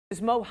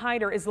Mo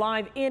Hyder is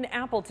live in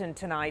Appleton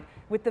tonight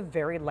with the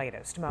very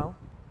latest. Mo?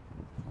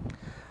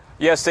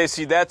 Yes,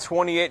 Stacey, that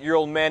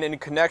 28-year-old man in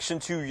connection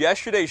to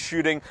yesterday's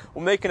shooting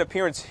will make an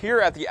appearance here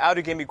at the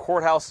Outagamie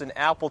Courthouse in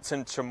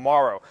Appleton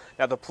tomorrow.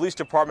 Now, the police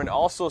department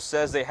also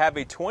says they have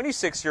a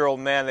 26-year-old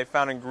man they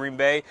found in Green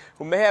Bay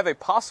who may have a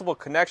possible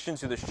connection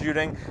to the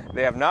shooting.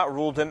 They have not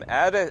ruled him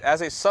as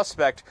a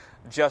suspect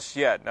just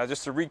yet. Now,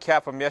 just to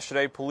recap from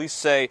yesterday, police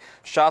say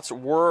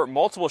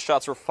multiple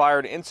shots were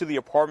fired into the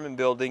apartment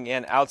building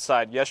and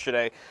outside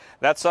yesterday.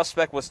 That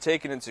suspect was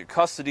taken into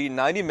custody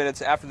 90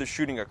 minutes after the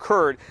shooting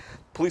occurred.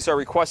 Police are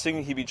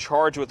requesting he be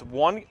charged with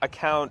 1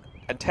 count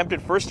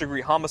attempted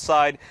first-degree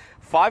homicide,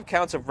 5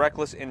 counts of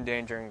reckless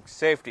endangering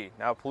safety.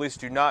 Now, police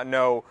do not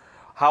know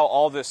how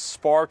all this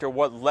sparked or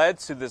what led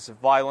to this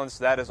violence.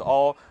 That is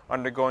all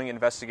undergoing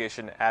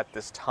investigation at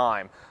this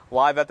time.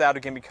 Live at the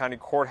Outagamie County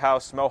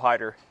Courthouse, Mo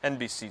Hyder,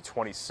 NBC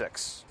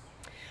 26.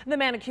 The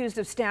man accused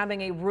of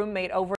stabbing a roommate over